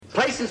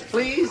faces,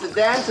 please. The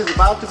dance is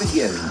about to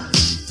begin.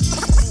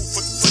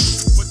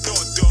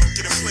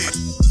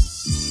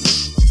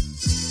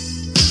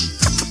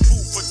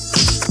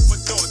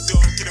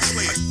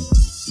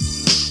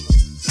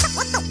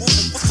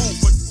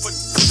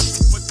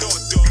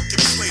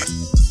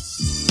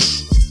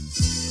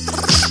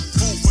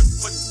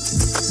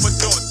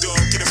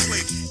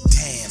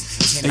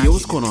 Hey, yo,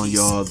 what's going on,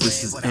 y'all?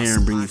 This is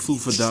Aaron bringing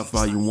Food for Thought,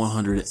 volume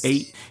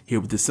 108,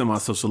 here with the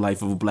Semi-Social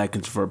Life of a Black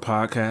Introvert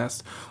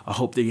podcast. I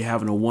hope that you're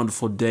having a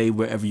wonderful day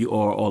wherever you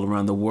are all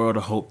around the world.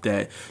 I hope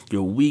that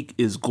your week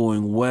is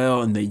going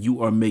well and that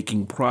you are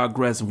making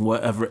progress in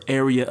whatever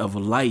area of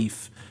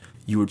life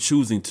you are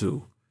choosing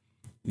to.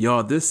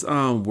 Y'all, this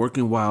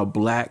Working While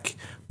Black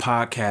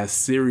podcast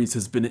series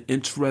has been an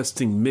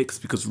interesting mix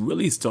because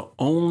really it's the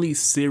only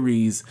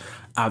series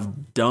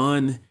I've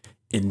done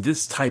in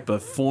this type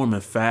of form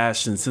and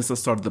fashion since I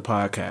started the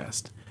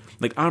podcast.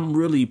 Like, I'm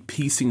really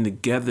piecing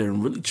together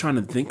and really trying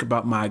to think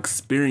about my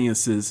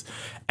experiences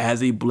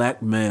as a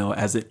black male,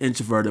 as an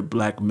introverted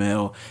black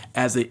male,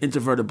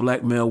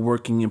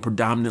 working in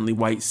predominantly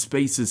white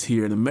spaces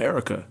here in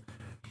America.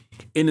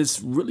 And it's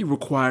really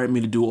required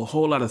me to do a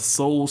whole lot of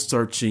soul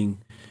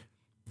searching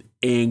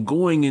and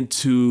going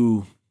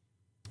into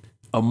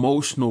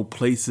emotional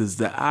places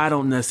that I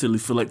don't necessarily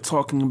feel like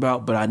talking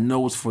about, but I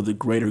know it's for the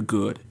greater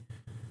good.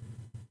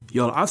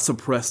 Y'all, I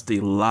suppressed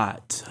a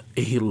lot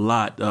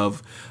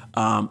of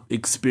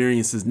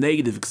experiences,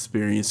 negative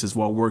experiences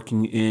while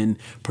working in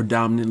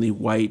predominantly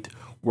white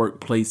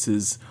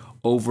workplaces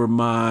over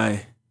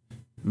now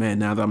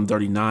that I'm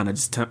 39,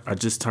 I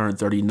just turned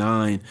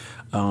 39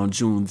 on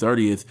June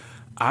 30th.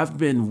 I've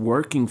been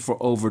working for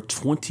over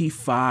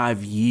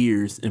 25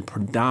 years in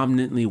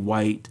predominantly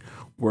white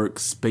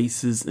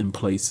workspaces and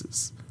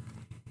places.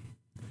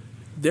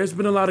 There's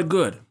been a lot of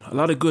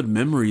good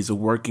memories of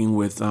working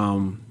with,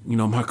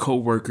 my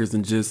coworkers,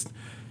 and just,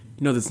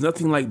 there's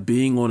nothing like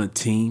being on a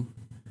team,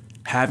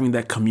 having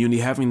that community,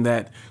 having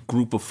that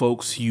group of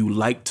folks you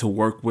like to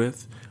work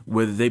with,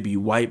 whether they be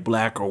white,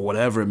 black, or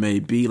whatever it may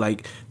be.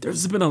 Like,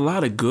 there's been a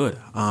lot of good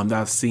that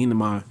I've seen in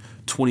my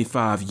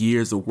 25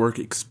 years of work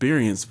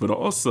experience, but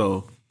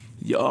also,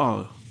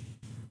 y'all,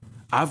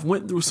 I've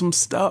went through some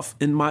stuff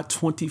in my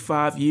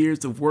 25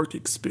 years of work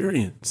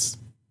experience.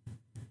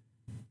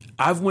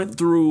 I've went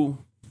through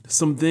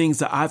some things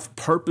that I've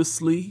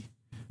purposely,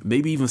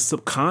 maybe even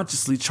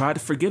subconsciously tried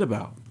to forget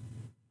about.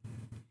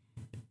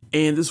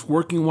 And this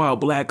Working While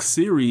Black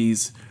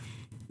series,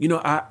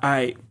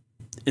 I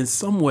in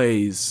some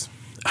ways,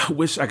 I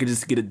wish I could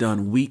just get it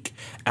done week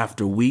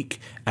after week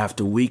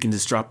after week and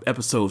just drop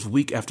episodes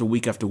week after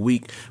week after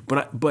week.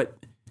 But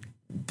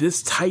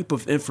this type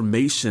of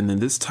information and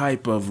this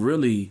type of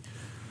really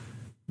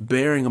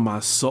bearing of my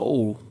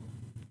soul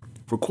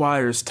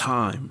requires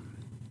time.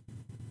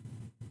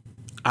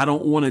 I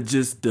don't want to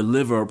just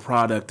deliver a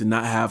product and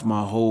not have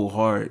my whole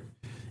heart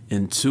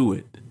into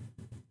it.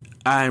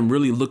 I am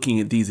really looking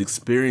at these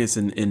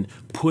experiences and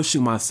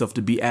pushing myself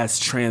to be as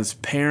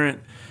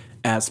transparent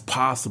as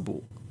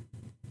possible.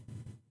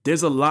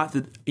 There's a lot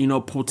that,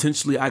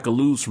 potentially I could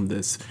lose from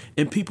this.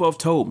 And people have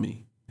told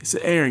me, they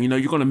said, Aaron,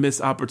 you're going to miss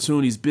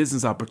opportunities,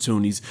 business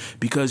opportunities,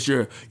 because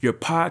your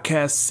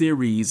podcast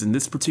series and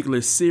this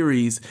particular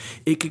series,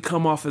 it could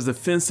come off as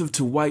offensive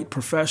to white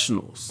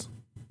professionals.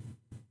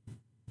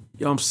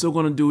 I'm still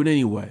going to do it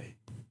anyway.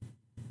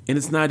 And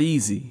it's not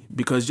easy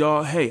because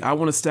y'all, hey, I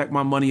want to stack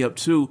my money up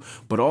too,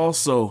 but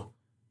also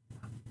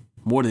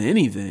more than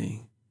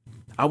anything,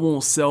 I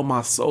won't sell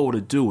my soul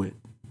to do it.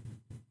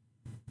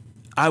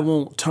 I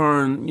won't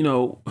turn,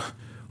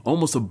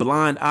 almost a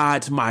blind eye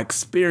to my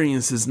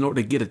experiences in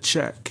order to get a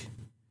check.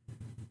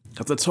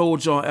 As I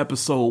told y'all in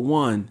episode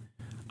 1,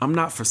 I'm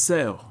not for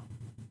sale.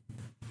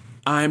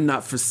 I am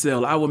not for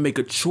sale. I will make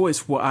a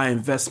choice where I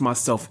invest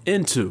myself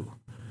into.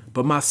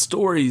 But my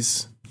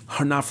stories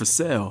are not for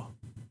sale.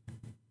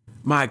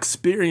 My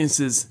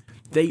experiences,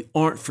 they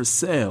aren't for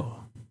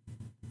sale.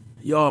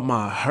 Y'all,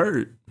 my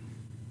hurt,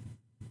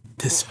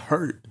 this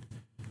hurt,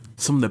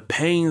 some of the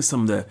pain,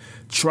 some of the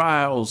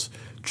trials,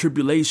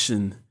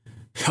 tribulation,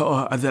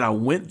 y'all, that I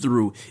went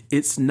through,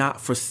 it's not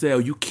for sale.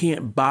 You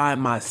can't buy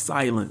my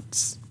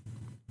silence.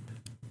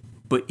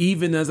 But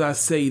even as I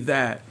say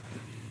that,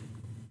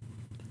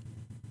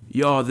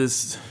 y'all,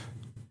 this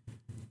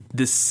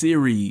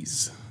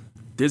series,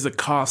 there's a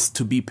cost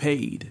to be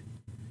paid.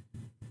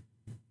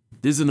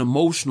 There's an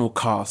emotional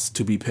cost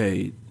to be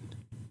paid.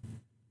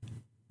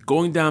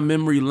 Going down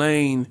memory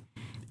lane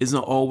isn't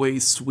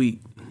always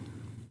sweet.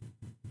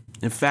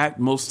 In fact,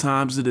 most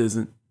times it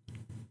isn't.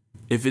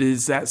 If it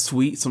is that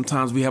sweet,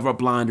 sometimes we have our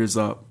blinders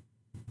up.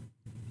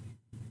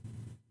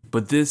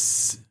 But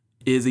this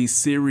is a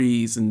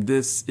series and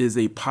this is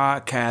a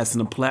podcast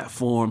and a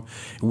platform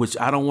in which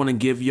I don't want to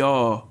give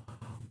y'all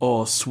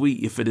all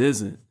sweet if it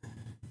isn't.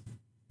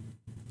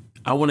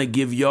 I want to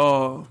give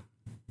y'all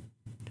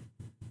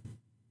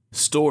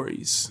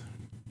stories,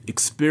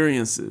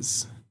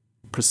 experiences,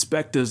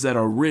 perspectives that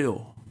are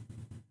real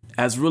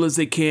as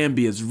they can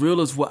be, as real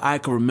as what I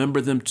can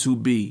remember them to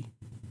be.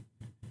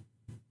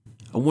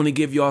 I want to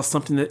give y'all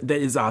something that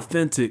is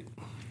authentic,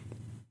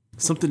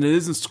 something that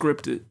isn't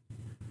scripted.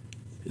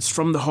 It's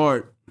from the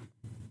heart.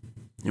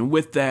 And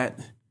with that,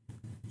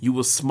 you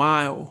will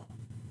smile.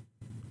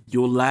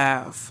 You'll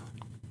laugh.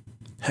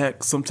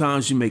 Heck,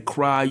 sometimes you may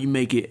cry, you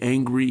may get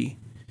angry.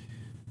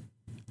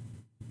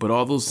 But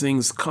all those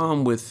things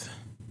come with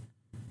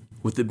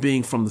it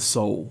being from the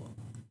soul.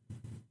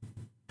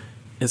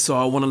 And so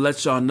I want to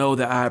let y'all know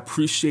that I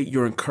appreciate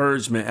your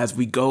encouragement as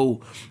we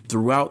go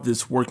throughout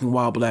this Working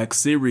While Black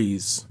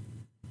series.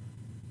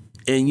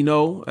 And you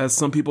know, as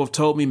some people have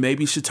told me,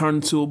 maybe it should turn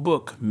into a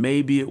book.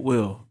 Maybe it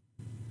will.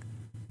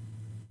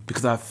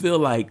 Because I feel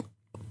like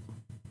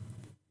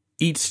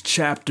each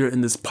chapter in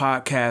this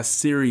podcast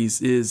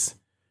series is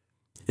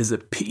a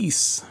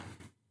piece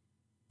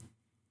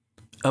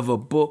of a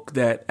book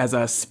that, as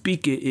I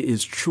speak it, it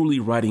is truly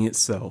writing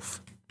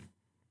itself.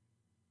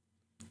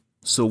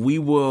 So we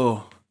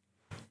will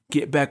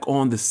get back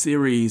on the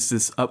series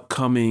this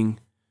upcoming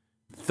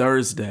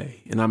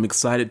Thursday, and I'm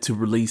excited to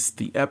release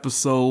the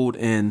episode.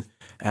 And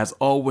as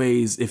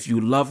always, if you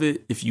love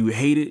it, if you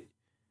hate it,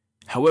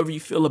 however you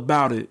feel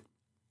about it,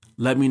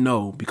 let me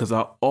know, because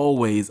I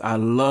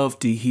love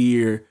to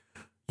hear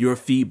your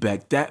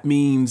feedback. That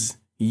means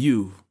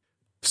you.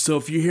 So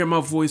if you hear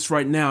my voice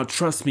right now,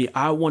 trust me,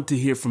 I want to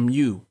hear from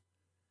you,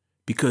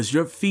 because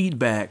your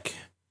feedback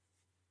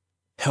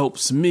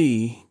helps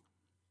me,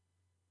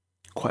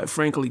 quite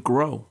frankly,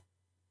 grow.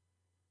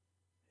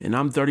 And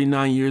I'm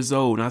 39 years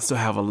old and I still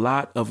have a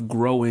lot of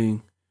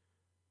growing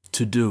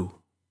to do.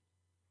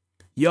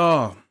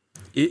 Y'all,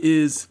 it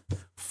is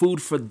Food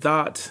for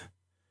Thought,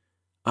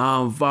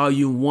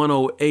 volume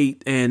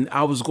 108. And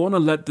I was going to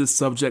let this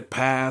subject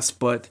pass,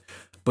 but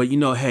you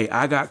know, hey,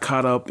 I got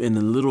caught up in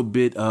a little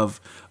bit of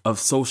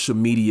social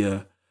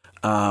media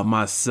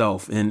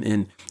myself.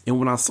 And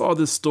when I saw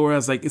this story, I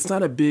was like, it's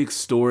not a big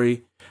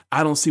story.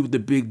 I don't see what the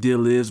big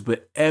deal is,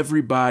 but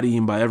everybody,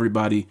 and by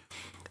everybody,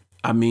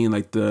 I mean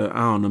like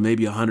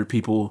maybe 100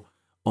 people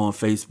on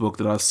Facebook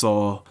that I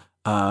saw,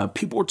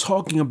 people were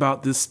talking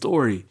about this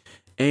story.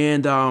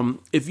 And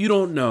if you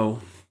don't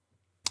know,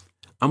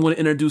 I'm going to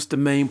introduce the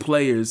main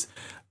players.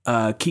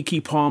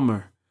 Kiki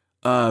Palmer,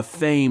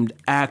 famed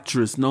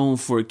actress known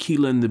for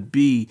Keela and the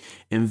Bee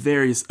and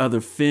various other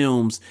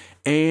films,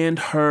 and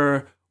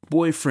her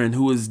boyfriend,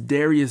 who is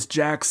Darius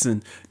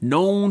Jackson,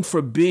 known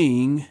for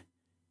being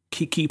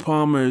Kiki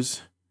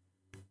Palmer's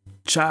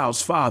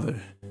child's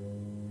father.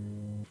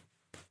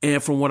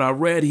 And from what I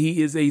read,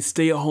 he is a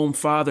stay-at-home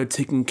father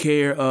taking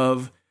care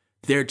of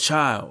their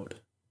child.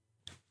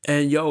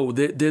 And yo,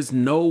 there's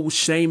no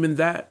shame in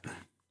that.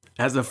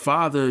 As a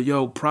father,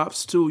 yo,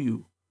 props to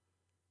you.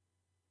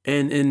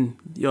 And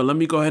yo, let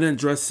me go ahead and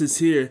address this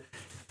here.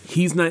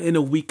 He's not in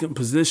a weakened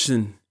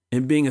position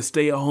in being a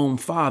stay-at-home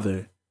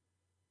father.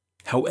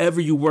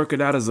 However you work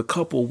it out as a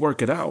couple,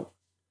 work it out.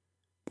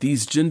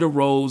 These gender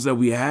roles that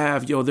we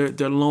have, yo,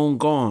 they're long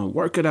gone.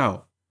 Work it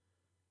out.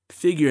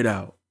 Figure it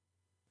out.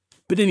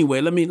 But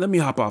anyway, let me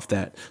hop off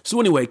that.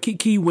 So anyway,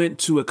 Kiki went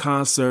to a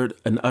concert,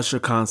 an Usher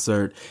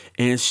concert,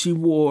 and she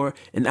wore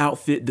an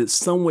outfit that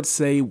some would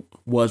say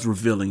was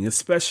revealing,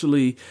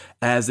 especially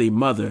as a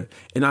mother.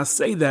 And I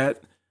say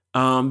that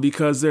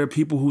because there are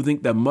people who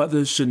think that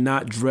mothers should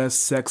not dress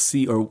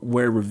sexy or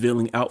wear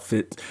revealing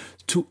outfits.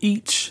 To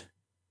each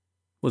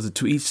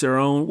their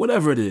own?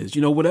 Whatever it is,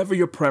 you know, whatever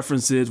your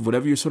preference is,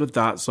 whatever your sort of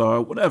thoughts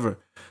are, whatever.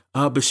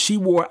 But she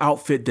wore an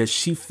outfit that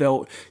she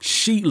felt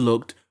she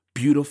looked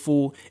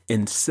beautiful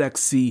and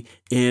sexy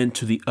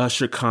into the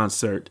Usher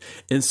concert.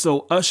 And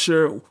so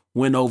Usher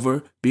went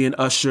over, being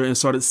Usher, and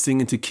started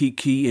singing to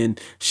Kiki, and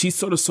she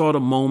sort of saw the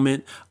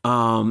moment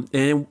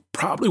and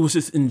probably was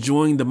just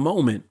enjoying the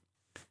moment.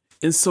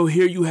 And so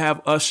here you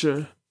have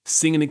Usher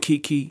singing to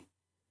Kiki,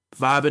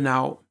 vibing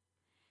out,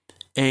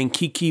 and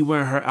Kiki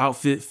wearing her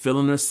outfit,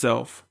 feeling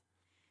herself,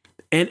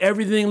 and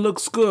everything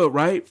looks good,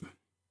 right?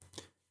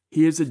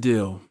 Here's the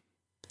deal.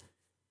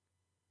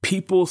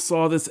 People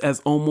saw this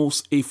as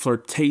almost a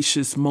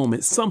flirtatious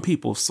moment. Some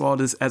people saw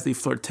this as a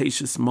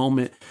flirtatious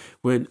moment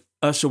when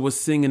Usher was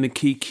singing to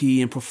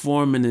Kiki and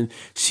performing, and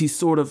she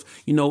sort of,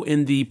 you know,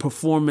 in the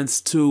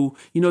performance too,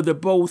 you know, they're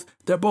both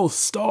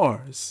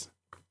stars.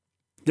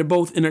 They're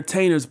both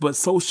entertainers, but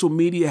social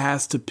media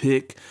has to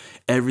pick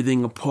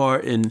everything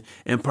apart and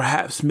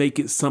perhaps make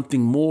it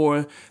something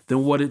more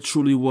than what it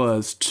truly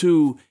was.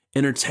 Two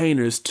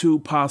entertainers, two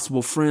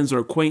possible friends or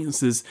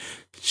acquaintances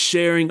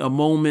sharing a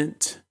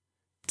moment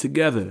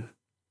together.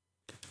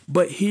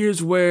 But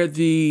here's where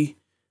the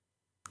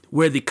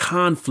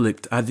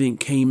conflict, I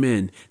think, came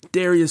in.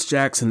 Darius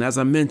Jackson, as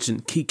I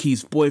mentioned,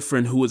 Kiki's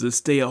boyfriend, who was a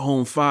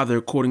stay-at-home father,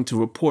 according to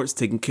reports,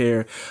 taking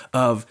care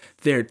of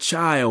their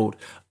child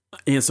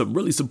and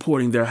really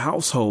supporting their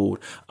household.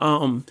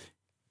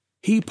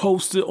 He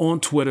posted on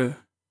Twitter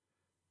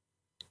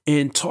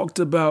and talked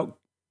about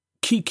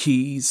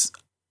Kiki's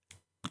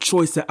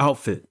choice of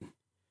outfit.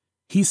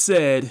 He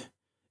said,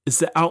 "It's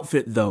the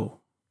outfit, though.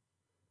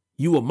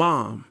 You a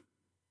mom."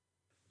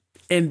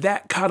 And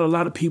that caught a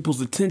lot of people's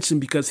attention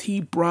because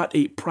he brought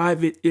a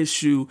private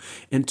issue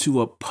into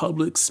a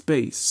public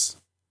space.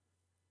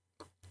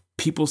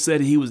 People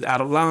said he was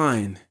out of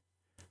line.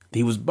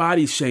 He was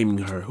body shaming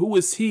her. Who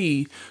is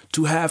he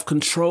to have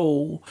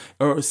control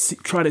or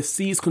try to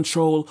seize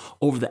control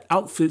over the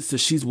outfits that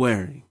she's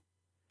wearing?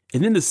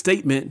 And in the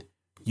statement,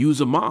 use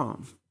a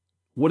mom.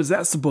 What is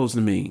that supposed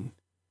to mean?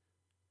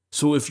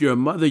 So if you're a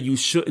mother, you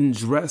shouldn't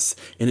dress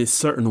in a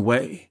certain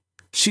way.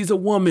 She's a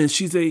woman.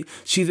 She's an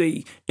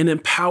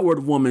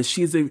empowered woman.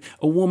 She's a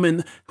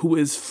woman who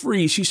is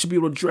free. She should be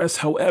able to dress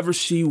however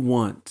she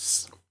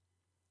wants.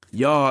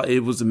 Y'all,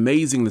 it was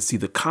amazing to see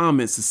the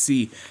comments, to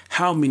see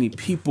how many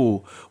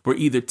people were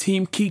either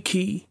Team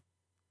Kiki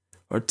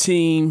or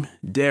Team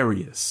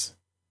Darius.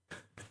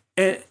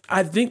 And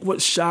I think what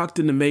shocked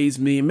and amazed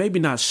me, and maybe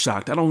not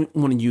shocked, I don't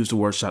want to use the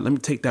word shocked. Let me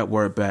take that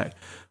word back.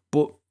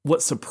 But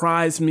what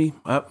surprised me,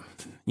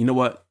 you know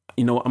what?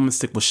 I'm going to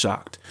stick with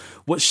shocked.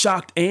 What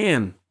shocked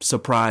and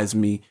surprised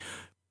me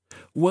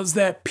was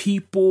that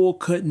people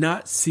could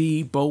not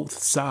see both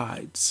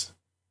sides.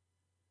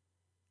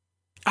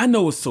 I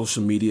know it's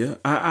social media.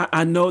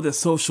 I know that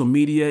social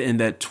media and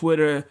that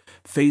Twitter,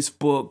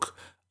 Facebook,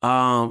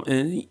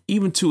 and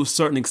even to a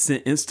certain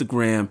extent,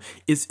 Instagram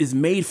is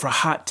made for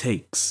hot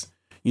takes.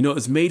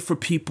 It's made for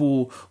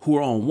people who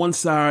are on one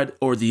side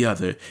or the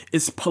other.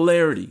 It's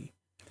polarity.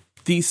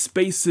 These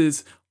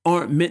spaces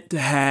aren't meant to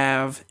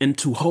have and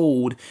to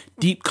hold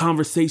deep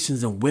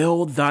conversations and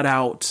well thought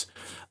out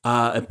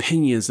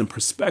opinions and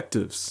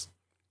perspectives.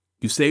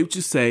 You say what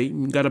you say.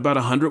 You got about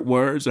 100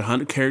 words or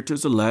 100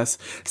 characters or less.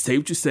 Say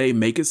what you say.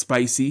 Make it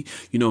spicy.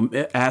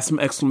 Add some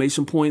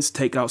exclamation points.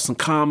 Take out some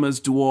commas.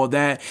 Do all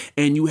that.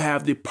 And you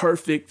have the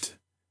perfect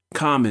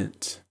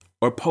comment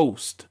or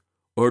post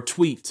or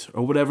tweet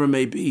or whatever it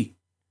may be.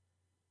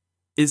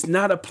 It's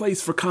not a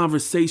place for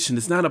conversation.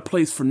 It's not a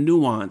place for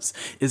nuance.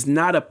 It's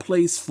not a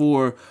place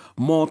for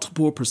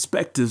multiple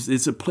perspectives.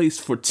 It's a place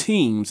for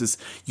teams.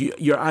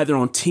 You're either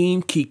on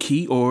Team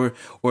Kiki or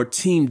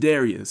Team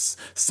Darius.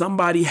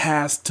 Somebody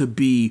has to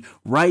be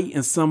right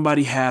and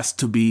somebody has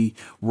to be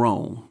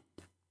wrong.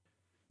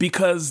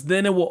 Because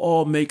then it will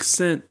all make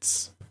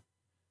sense.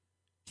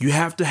 You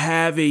have to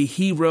have a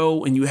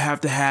hero and you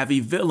have to have a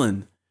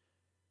villain.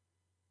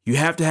 You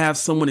have to have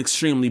someone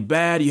extremely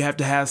bad. You have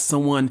to have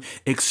someone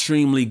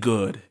extremely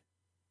good.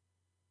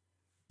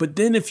 But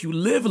then if you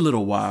live a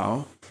little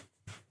while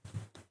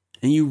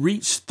and you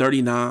reach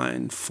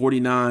 39,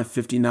 49,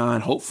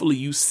 59, hopefully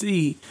you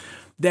see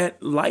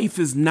that life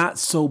is not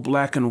so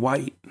black and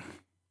white.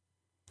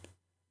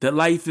 That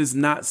life is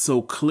not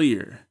so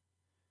clear.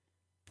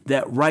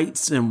 That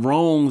rights and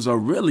wrongs are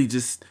really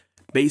just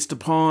based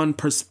upon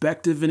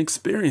perspective and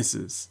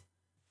experiences.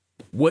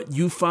 What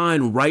you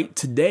find right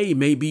today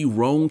may be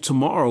wrong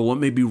tomorrow. What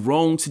may be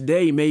wrong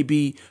today may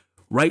be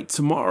right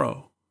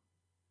tomorrow.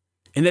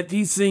 And that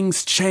these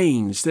things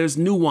change. There's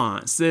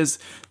nuance.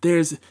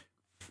 There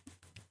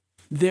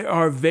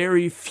are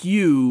very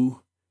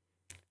few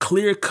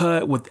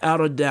clear-cut,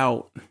 without a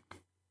doubt,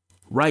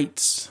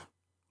 rights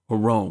or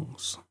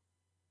wrongs.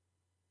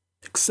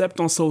 Except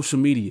on social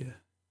media.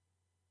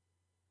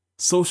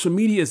 Social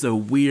media is a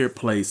weird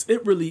place.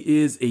 It really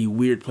is a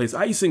weird place.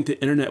 I used to think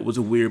the internet was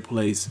a weird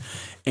place.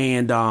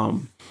 And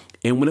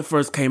when it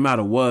first came out,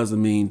 it was.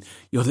 The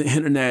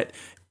internet,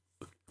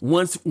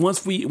 once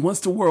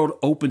the world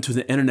opened to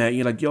the internet,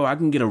 you're like, I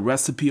can get a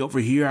recipe over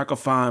here. I can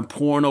find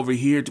porn over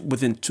here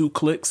within 2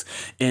 clicks.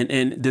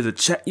 And there's a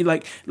chat.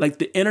 Like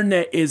the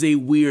internet is a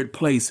weird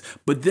place.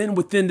 But then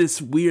within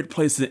this weird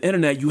place of the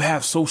internet, you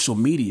have social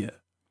media.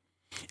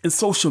 And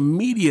social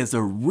media is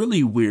a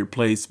really weird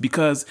place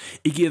because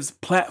it gives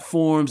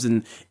platforms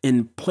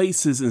and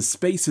places and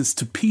spaces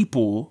to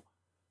people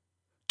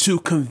to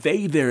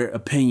convey their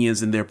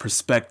opinions and their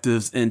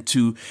perspectives and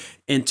to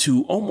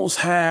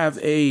almost have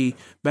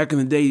back in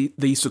the day,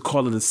 they used to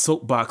call it a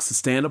soapbox to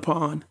stand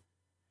upon.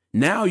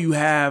 Now you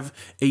have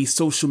a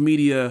social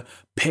media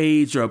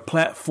page or a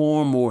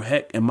platform or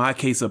heck, in my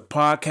case, a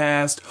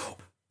podcast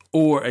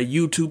or a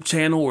YouTube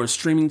channel or a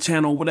streaming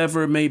channel,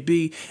 whatever it may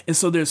be. And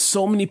so there's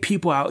so many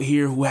people out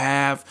here who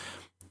have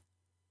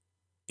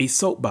a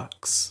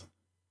soapbox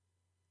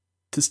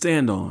to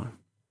stand on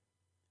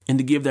and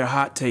to give their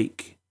hot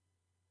take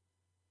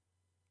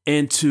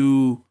and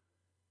to,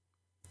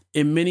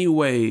 in many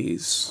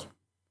ways,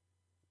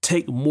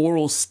 take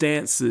moral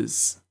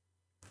stances,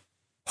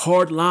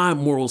 hardline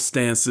moral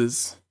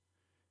stances.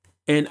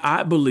 And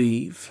I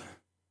believe,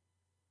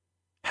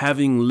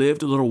 having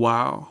lived a little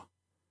while,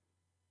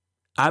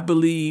 I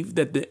believe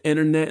that the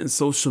internet and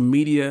social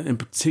media in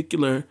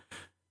particular,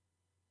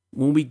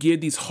 when we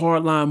give these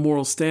hardline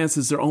moral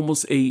stances, they're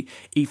almost a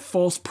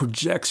false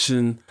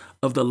projection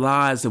of the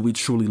lives that we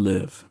truly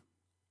live.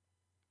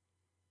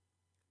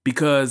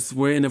 Because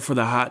we're in it for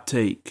the hot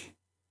take.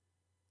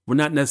 We're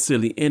not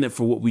necessarily in it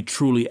for what we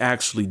truly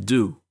actually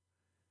do.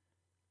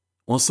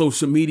 On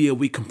social media,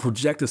 we can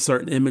project a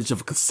certain image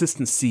of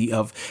consistency,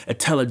 of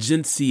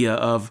intelligentsia,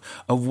 of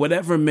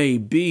whatever may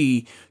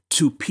be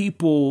to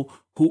people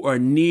who are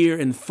near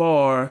and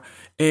far,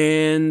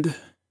 and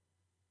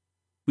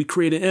we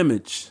create an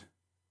image,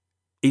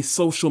 a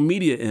social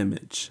media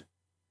image.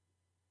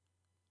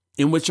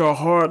 in which our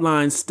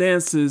hardline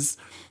stances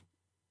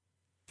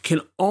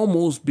can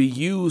almost be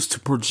used to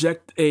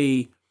project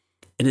how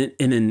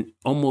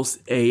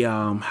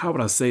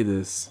would I say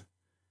this?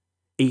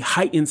 A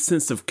heightened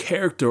sense of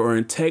character or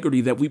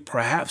integrity that we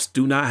perhaps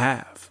do not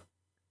have.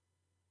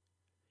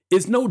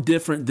 It's no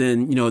different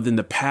than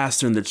the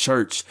pastor in the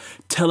church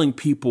telling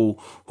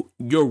people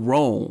you're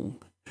wrong,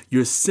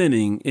 you're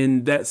sinning,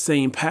 and that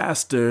same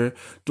pastor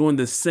doing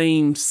the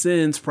same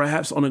sins,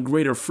 perhaps on a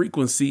greater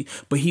frequency,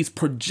 but she's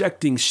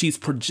projecting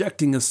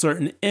a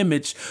certain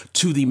image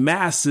to the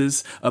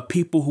masses of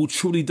people who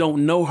truly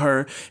don't know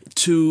her,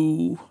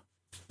 to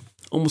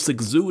almost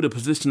exude a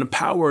position of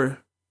power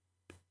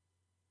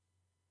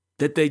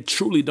that they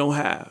truly don't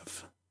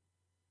have.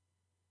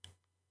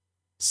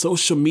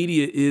 Social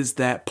media is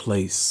that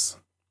place.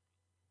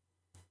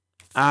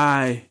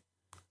 I,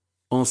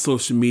 on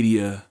social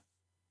media,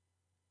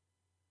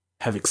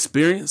 have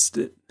experienced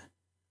it,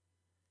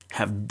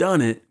 have done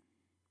it,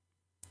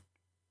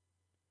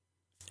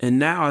 and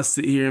now I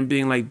sit here and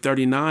being like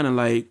 39 and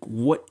like,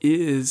 what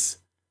is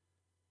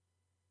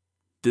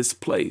this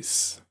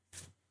place?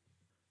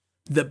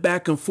 The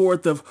back and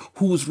forth of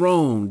who's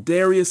wrong,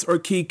 Darius or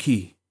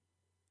Kiki.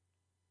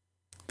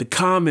 The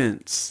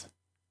comments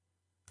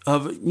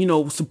of,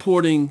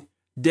 supporting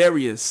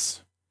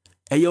Darius.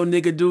 Hey, yo,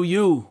 nigga, do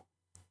you.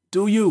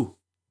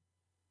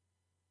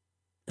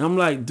 And I'm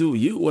like, do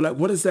you? Well, like,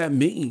 what does that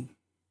mean?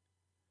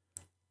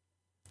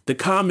 The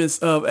comments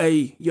of,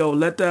 hey, yo,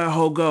 let that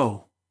hoe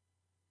go.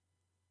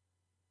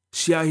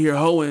 She out here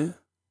hoeing,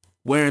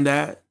 wearing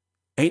that.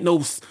 Ain't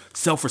no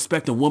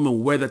self-respecting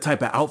woman wear that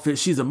type of outfit.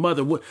 She's a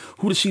mother.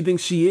 Who does she think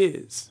she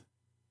is?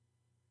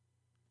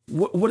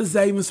 What is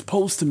that even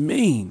supposed to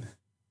mean?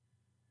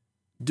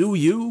 Do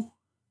you?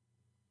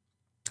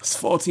 It's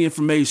faulty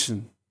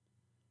information.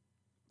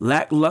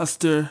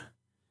 Lackluster,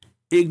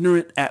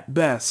 ignorant at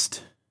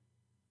best.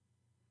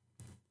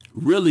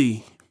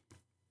 Really,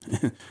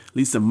 at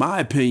least in my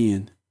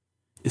opinion,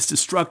 it's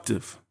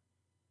destructive.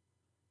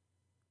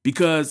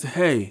 Because,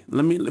 hey,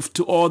 let me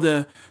to all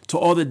the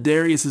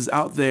Dariuses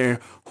out there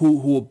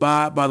who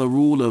abide by the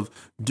rule of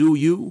do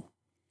you,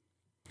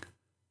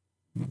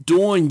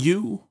 doing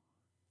you,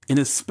 and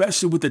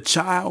especially with a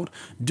child,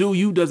 do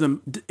you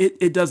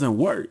doesn't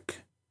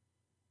work.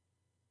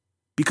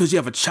 Because you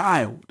have a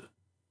child.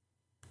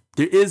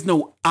 There is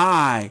no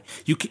I.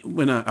 I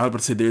was about to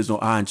say there is no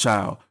I in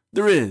child.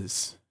 There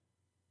is.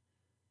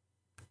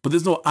 But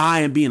there's no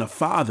I in being a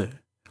father.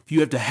 You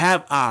have to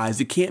have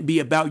eyes. It can't be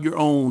about your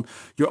own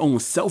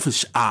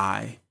selfish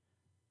I,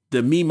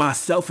 the me,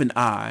 myself, and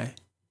I.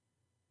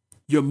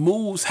 Your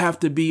moves have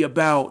to be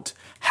about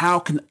how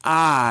can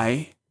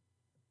I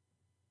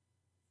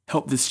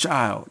help this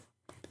child?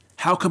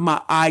 How can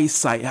my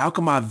eyesight, how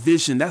can my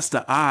vision, that's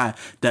the eye,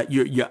 that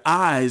your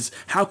eyes,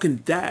 how can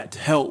that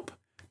help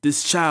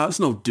this child? There's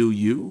no do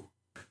you.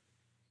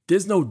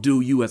 There's no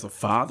do you as a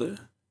father.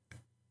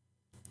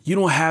 You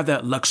don't have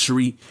that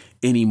luxury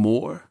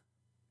anymore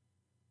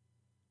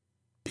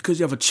because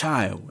you have a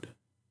child.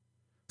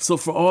 So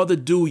for all the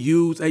do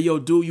yous, hey, yo,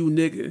 do you,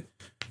 nigga?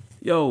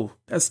 Yo,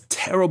 that's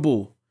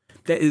terrible.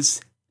 That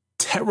is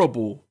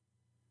terrible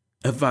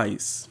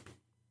advice.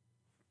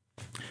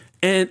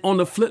 And on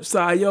the flip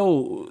side,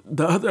 yo,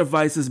 the other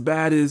advice is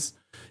bad is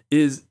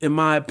in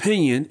my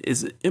opinion,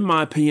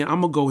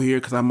 I'm going to go here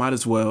because I might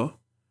as well.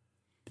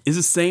 It's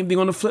the same thing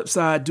on the flip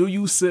side. Do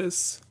you,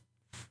 sis?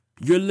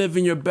 You're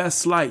living your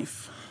best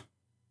life.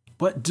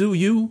 But do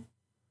you?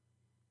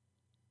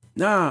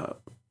 Nah,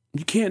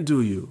 you can't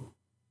do you.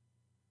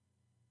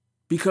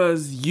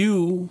 Because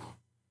you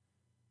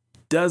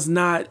does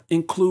not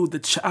include the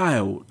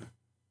child.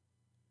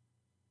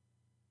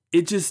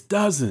 It just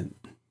doesn't.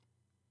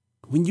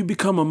 When you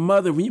become a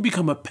mother, when you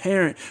become a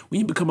parent,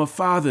 when you become a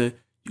father,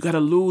 you got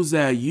to lose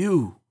that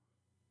you.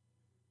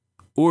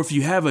 Or if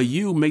you have a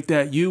you, make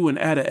that you and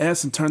add an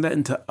S and turn that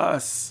into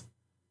us.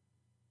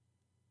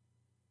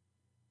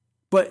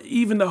 But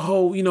even the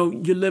whole,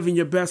 you're living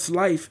your best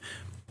life.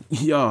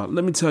 Y'all,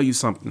 let me tell you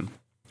something.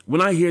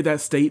 When I hear that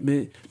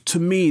statement, to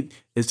me,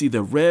 it's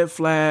either red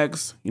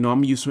flags,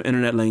 I'm using some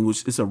internet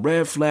language. It's a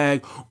red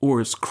flag or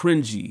it's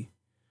cringy.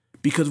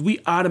 Because we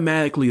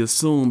automatically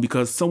assume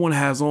because someone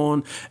has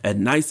on a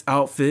nice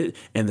outfit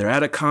and they're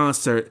at a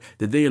concert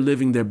that they are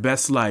living their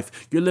best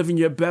life. You're living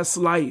your best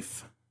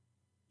life.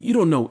 You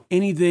don't know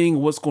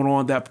anything, what's going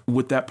on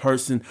with that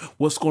person,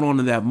 what's going on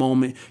in that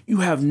moment. You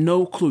have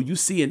no clue. You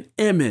see an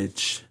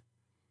image.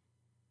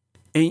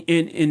 And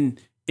in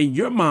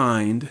your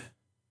mind,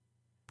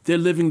 they're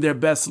living their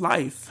best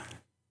life.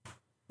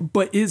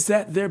 But is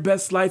that their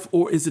best life,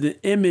 or is it an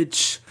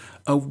image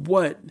of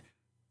what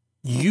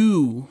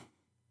you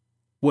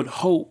would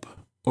hope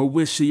or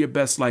wish your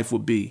best life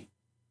would be?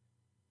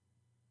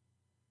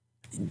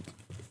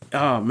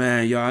 Oh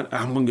man, y'all,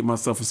 I'm gonna get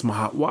myself in some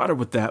hot water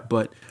with that,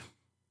 but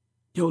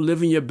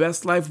living your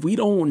best life, we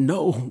don't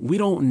know. We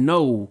don't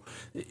know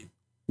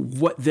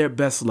what their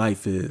best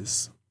life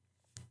is.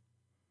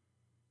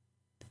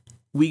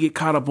 We get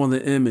caught up on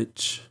the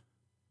image.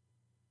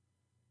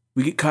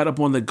 We get caught up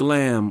on the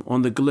glam,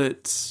 on the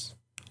glitz,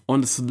 on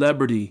the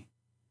celebrity,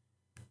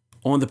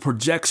 on the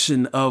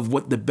projection of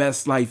what the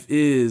best life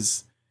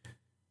is.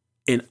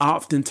 And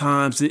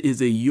oftentimes it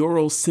is a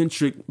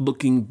Eurocentric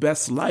looking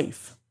best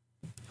life.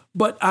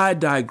 But I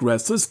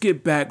digress. Let's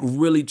get back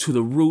really to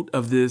the root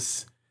of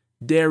this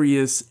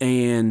Darius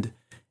and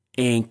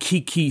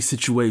Kiki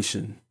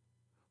situation.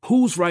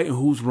 Who's right and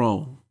who's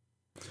wrong?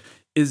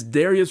 Is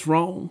Darius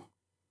wrong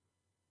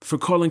for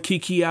calling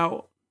Kiki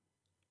out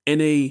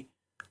in a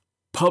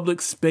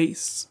public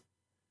space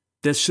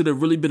that should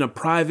have really been a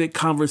private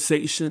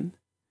conversation,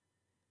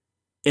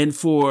 and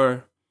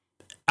for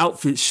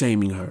outfit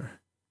shaming her?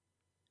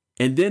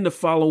 And then to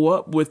follow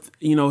up with,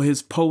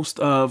 his post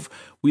of,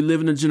 we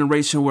live in a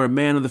generation where a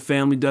man of the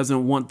family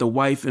doesn't want the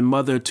wife and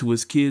mother to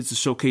his kids to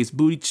showcase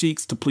booty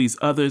cheeks to please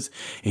others.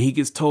 And he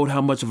gets told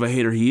how much of a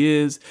hater he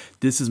is.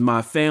 This is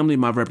my family,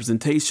 my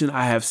representation.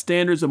 I have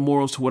standards and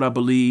morals to what I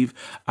believe.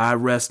 I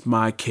rest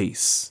my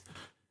case.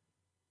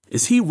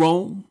 Is he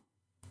wrong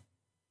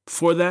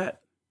for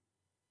that?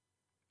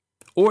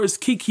 Or is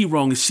Kiki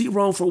wrong? Is she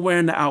wrong for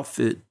wearing the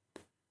outfit?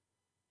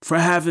 For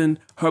having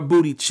her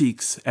booty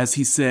cheeks, as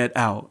he said,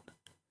 out?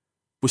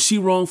 Was she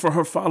wrong for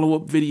her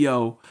follow-up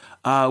video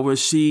where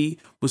she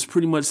was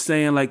pretty much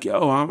saying like,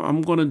 yo,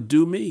 I'm going to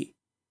do me?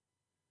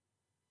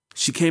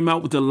 She came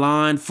out with the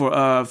line for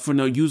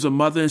no use a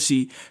mother, and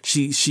she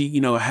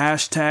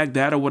hashtag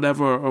that or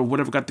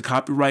whatever got the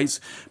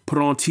copyrights, put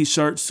it on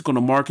t-shirts, going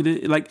to market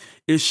it. Like,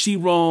 is she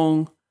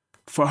wrong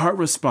for her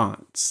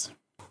response?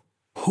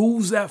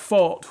 Who's at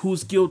fault?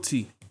 Who's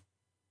guilty?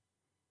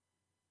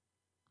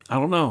 I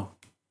don't know.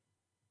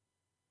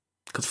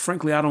 Because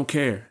frankly, I don't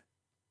care.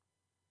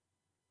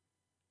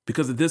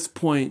 Because at this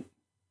point,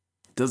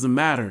 it doesn't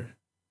matter.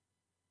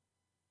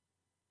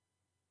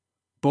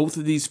 Both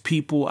of these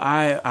people,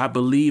 I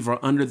believe, are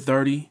under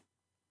 30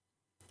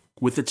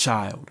 with a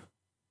child.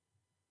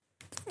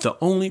 The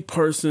only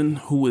person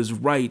who is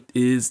right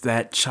is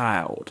that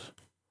child.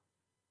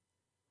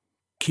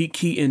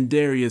 Kiki and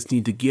Darius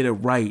need to get it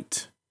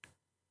right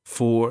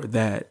for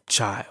that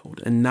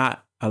child and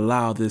not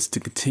allow this to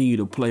continue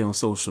to play on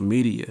social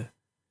media.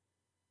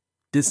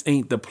 This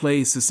ain't the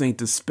place. This ain't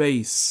the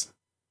space.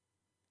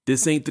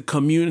 This ain't the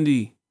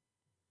community.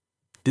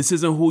 This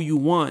isn't who you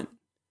want.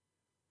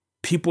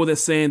 People that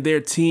saying they're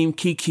team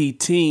Kiki,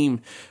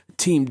 team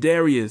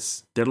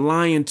Darius, they're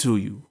lying to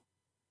you.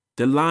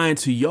 They're lying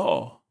to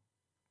y'all.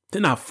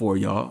 They're not for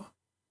y'all.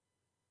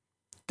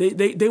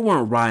 They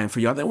weren't riding for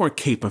y'all. They weren't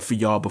caping for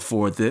y'all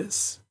before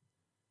this.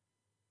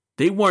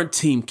 They weren't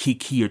team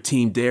Kiki or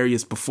team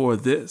Darius before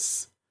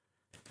this.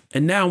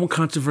 And now when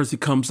controversy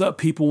comes up,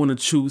 people want to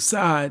choose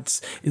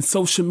sides, and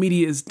social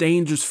media is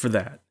dangerous for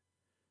that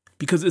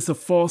because it's a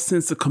false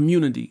sense of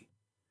community.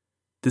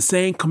 The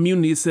same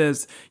community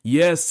says,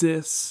 yes,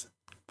 sis,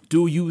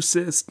 do you,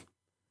 sis,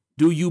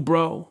 do you,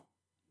 bro,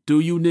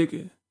 do you,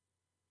 nigga,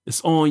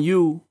 it's on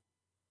you.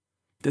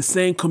 The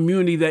same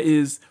community that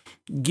is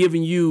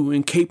giving you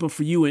and caping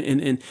for you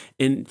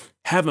and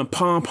having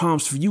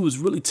pom-poms for you is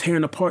really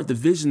tearing apart the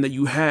vision that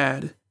you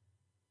had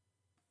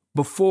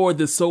before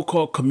the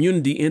so-called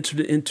community entered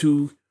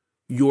into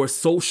your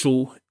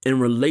social and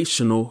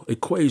relational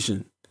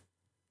equation.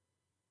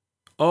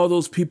 All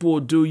those people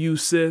will do you,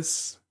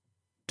 sis,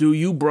 do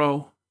you,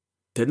 bro.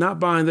 They're not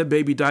buying their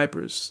baby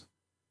diapers.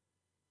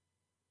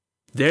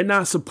 They're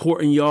not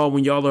supporting y'all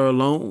when y'all are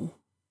alone.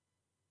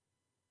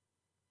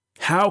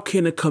 How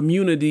can a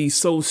community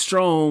so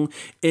strong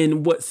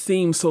and what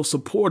seems so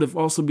supportive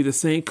also be the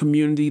same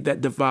community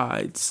that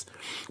divides?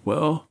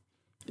 Well,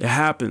 it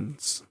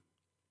happens.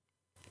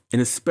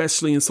 And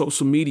especially in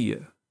social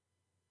media.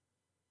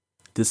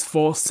 This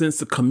false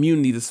sense of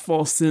community, this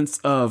false sense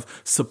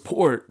of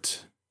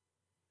support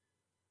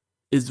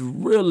is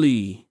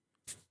really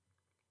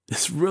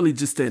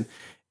just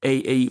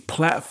a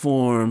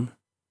platform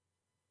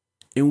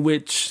in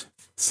which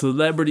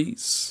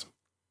celebrities,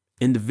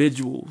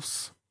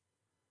 individuals,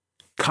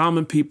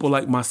 common people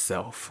like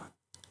myself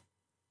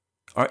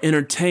are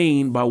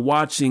entertained by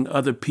watching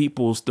other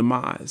people's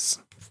demise.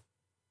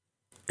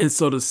 And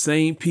so the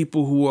same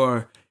people who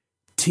are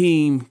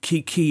Team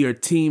Kiki or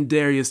Team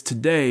Darius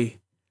today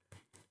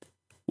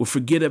will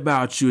forget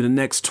about you in the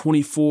next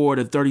 24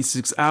 to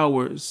 36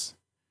 hours.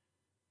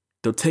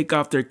 They'll take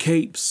off their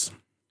capes,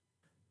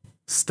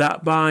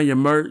 stop buying your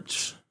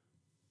merch,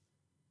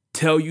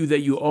 tell you that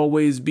you'll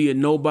always be a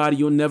nobody,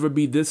 you'll never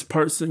be this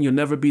person, you'll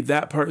never be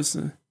that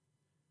person.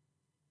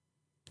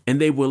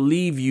 And they will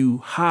leave you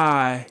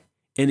high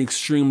and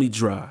extremely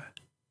dry.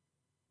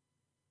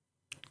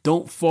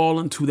 Don't fall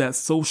into that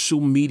social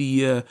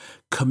media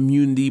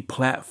community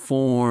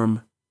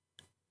platform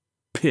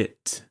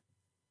pit.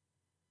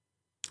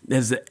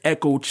 There's an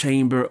echo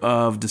chamber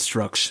of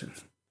destruction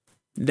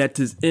that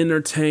is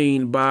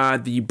entertained by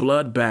the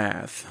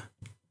bloodbath,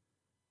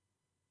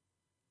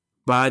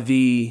 by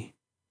the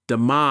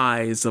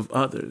demise of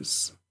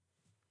others.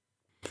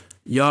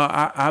 Y'all,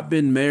 I've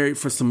been married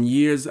for some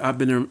years. I've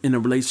been in a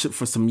relationship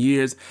for some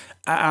years.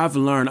 I've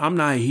learned I'm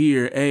not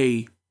here,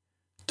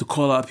 to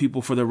call out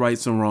people for their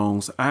rights and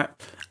wrongs. I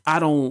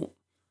don't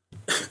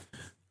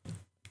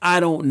I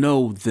don't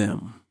know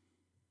them.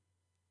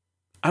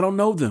 I don't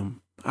know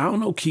them. I don't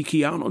know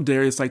Kiki. I don't know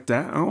Darius like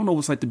that. I don't know what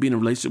it's like to be in a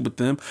relationship with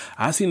them.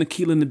 I've seen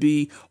Akilah to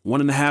be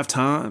 1.5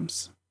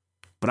 times,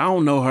 but I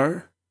don't know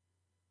her.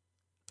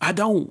 I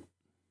don't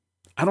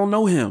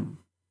know him.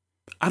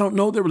 I don't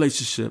know their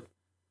relationship.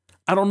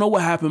 I don't know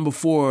what happened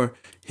before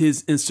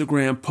his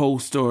Instagram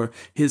post or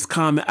his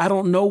comment. I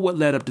don't know what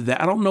led up to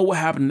that. I don't know what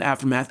happened in the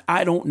aftermath.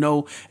 I don't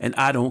know, and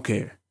I don't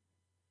care.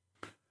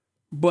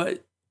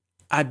 But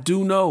I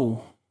do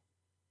know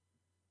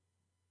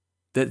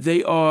that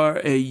they are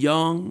a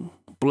young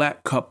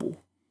Black couple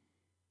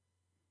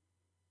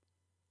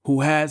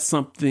who had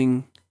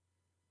something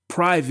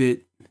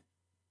private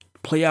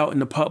play out in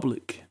the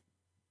public.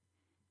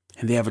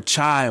 And they have a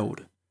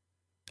child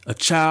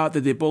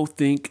that they both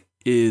think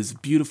is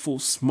beautiful,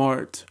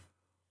 smart,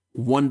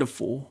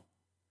 wonderful,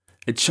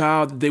 a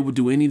child that they would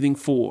do anything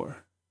for.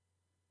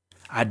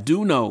 I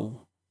do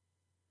know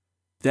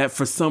that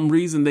for some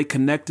reason they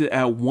connected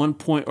at one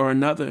point or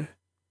another,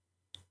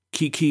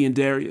 Kiki and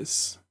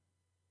Darius,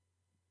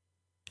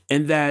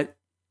 and that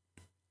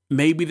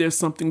maybe there's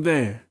something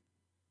there.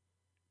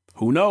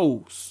 Who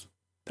knows?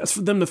 That's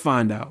for them to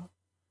find out.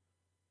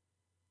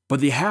 But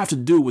they have to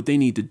do what they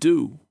need to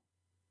do.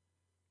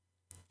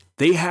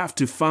 They have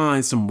to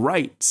find some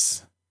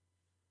rights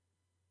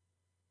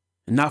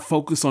and not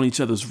focus on each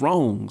other's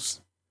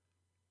wrongs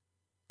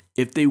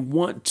if they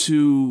want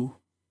to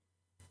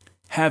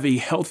have a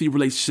healthy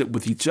relationship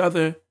with each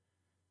other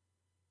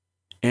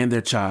and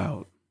their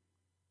child.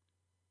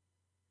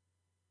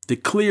 The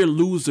clear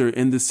loser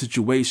in this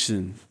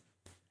situation,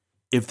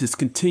 if this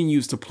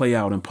continues to play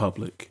out in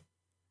public,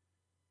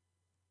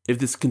 if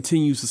this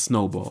continues to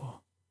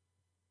snowball,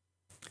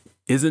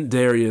 isn't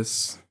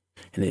Darius,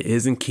 and it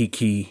isn't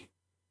Kiki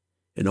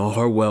and all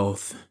her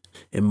wealth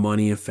and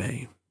money and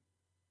fame.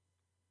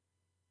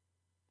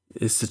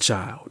 It's the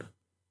child.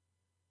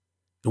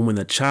 And when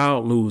the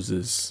child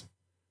loses,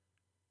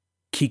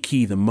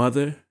 Kiki the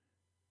mother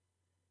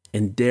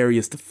and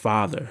Darius the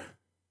father,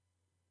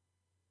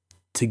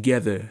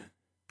 together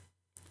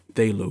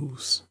they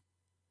lose.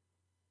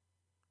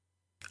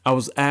 I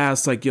was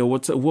asked, like, yo,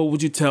 what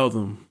would you tell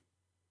them?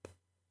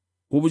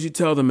 What would you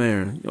tell them,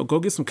 Aaron? Yo, go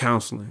get some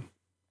counseling.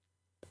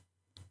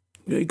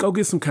 Go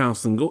get some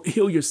counseling. Go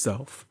heal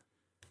yourself.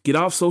 Get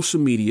off social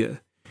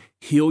media,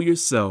 heal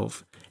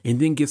yourself, and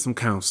then get some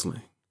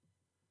counseling.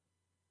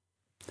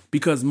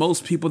 Because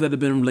most people that have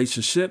been in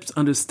relationships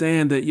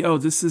understand that, yo,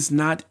 this is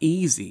not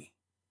easy.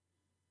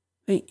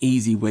 It ain't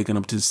easy waking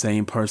up to the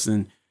same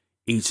person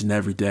each and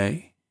every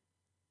day.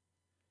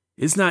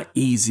 It's not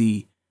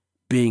easy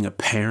being a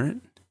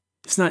parent.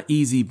 It's not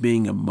easy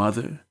being a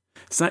mother.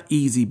 It's not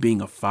easy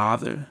being a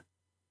father.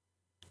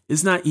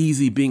 It's not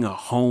easy being a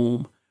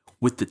home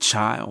with the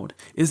child.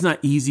 It's not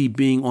easy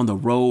being on the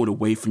road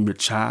away from your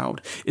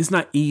child. It's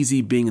not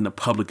easy being in the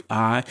public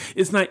eye.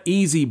 It's not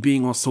easy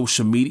being on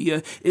social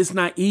media. It's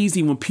not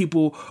easy when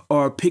people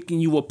are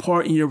picking you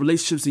apart in your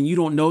relationships and you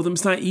don't know them.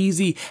 It's not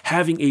easy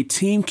having a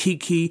team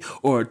Kiki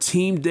or a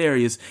team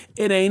Darius.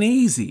 It ain't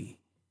easy.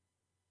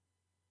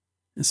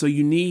 And so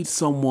you need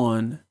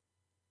someone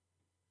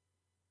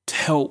to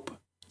help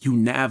you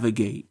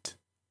navigate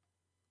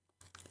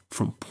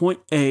from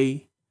point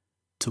A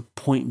to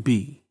point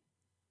B.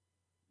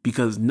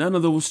 Because none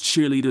of those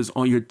cheerleaders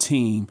on your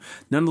team,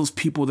 none of those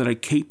people that are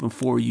caping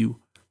for you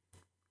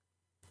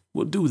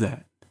will do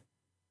that.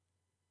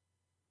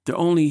 They're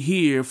only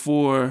here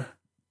for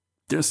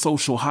their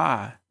social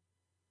high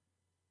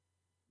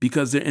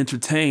because they're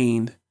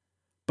entertained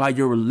by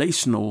your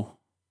relational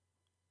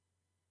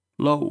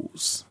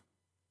lows.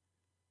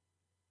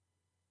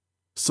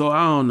 So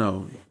I don't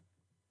know.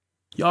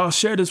 Y'all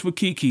share this with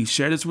Kiki,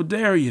 share this with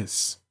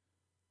Darius.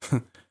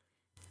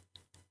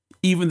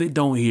 Even they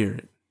don't hear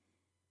it.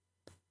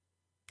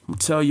 I'm gonna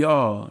tell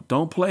y'all,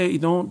 don't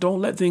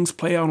let things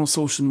play out on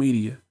social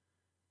media.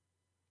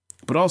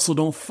 But also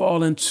don't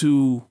fall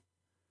into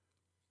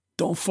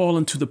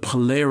the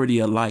polarity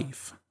of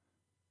life.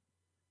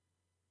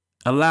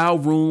 Allow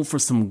room for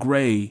some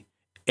gray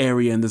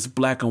area in this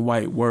black and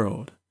white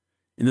world.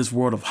 In this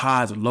world of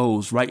highs and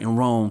lows, right and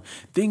wrong,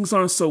 things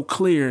aren't so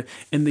clear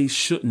and they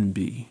shouldn't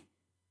be.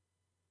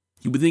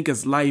 You would think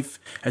as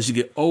you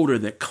get older,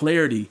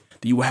 that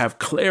you will have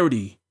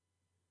clarity.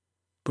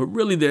 But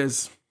really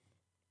there's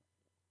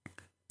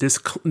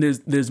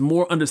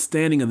more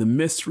understanding of the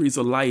mysteries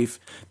of life.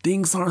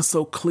 Things aren't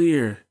so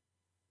clear,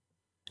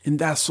 and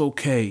that's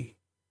okay.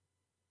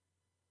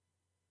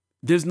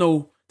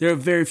 There are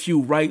very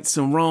few rights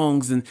and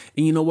wrongs, and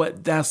you know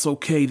what? That's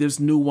okay. There's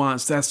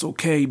nuance. That's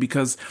okay,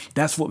 because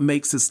that's what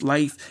makes this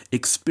life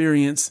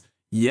experience,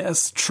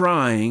 yes,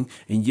 trying,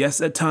 and yes,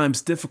 at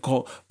times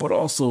difficult, but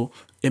also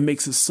it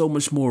makes it so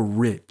much more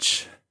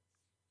rich.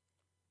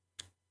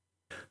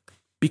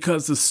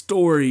 Because the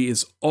story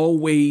is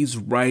always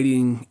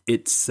writing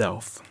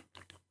itself.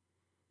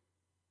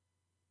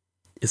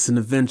 It's an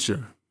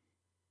adventure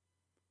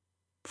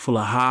full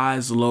of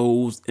highs,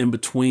 lows,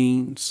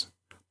 in-betweens,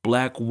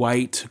 black,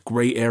 white,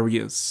 gray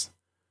areas,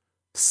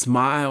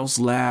 smiles,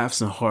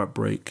 laughs, and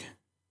heartbreak.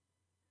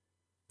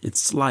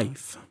 It's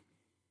life.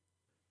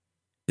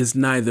 It's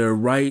neither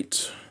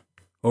right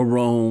or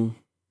wrong,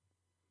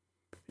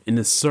 and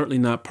it's certainly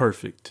not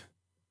perfect.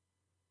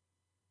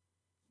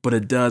 But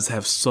it does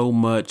have so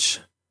much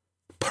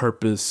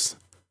purpose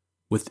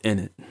within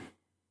it.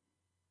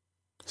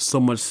 So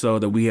much so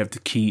that we have to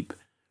keep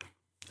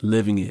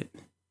living it,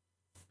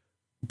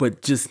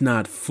 but just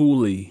not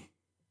fully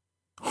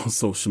on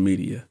social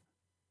media.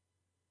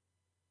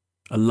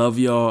 I love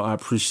y'all. I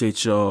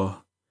appreciate y'all.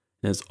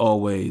 And as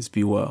always,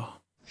 be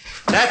well.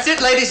 That's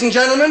it, ladies and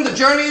gentlemen. The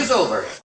journey is over.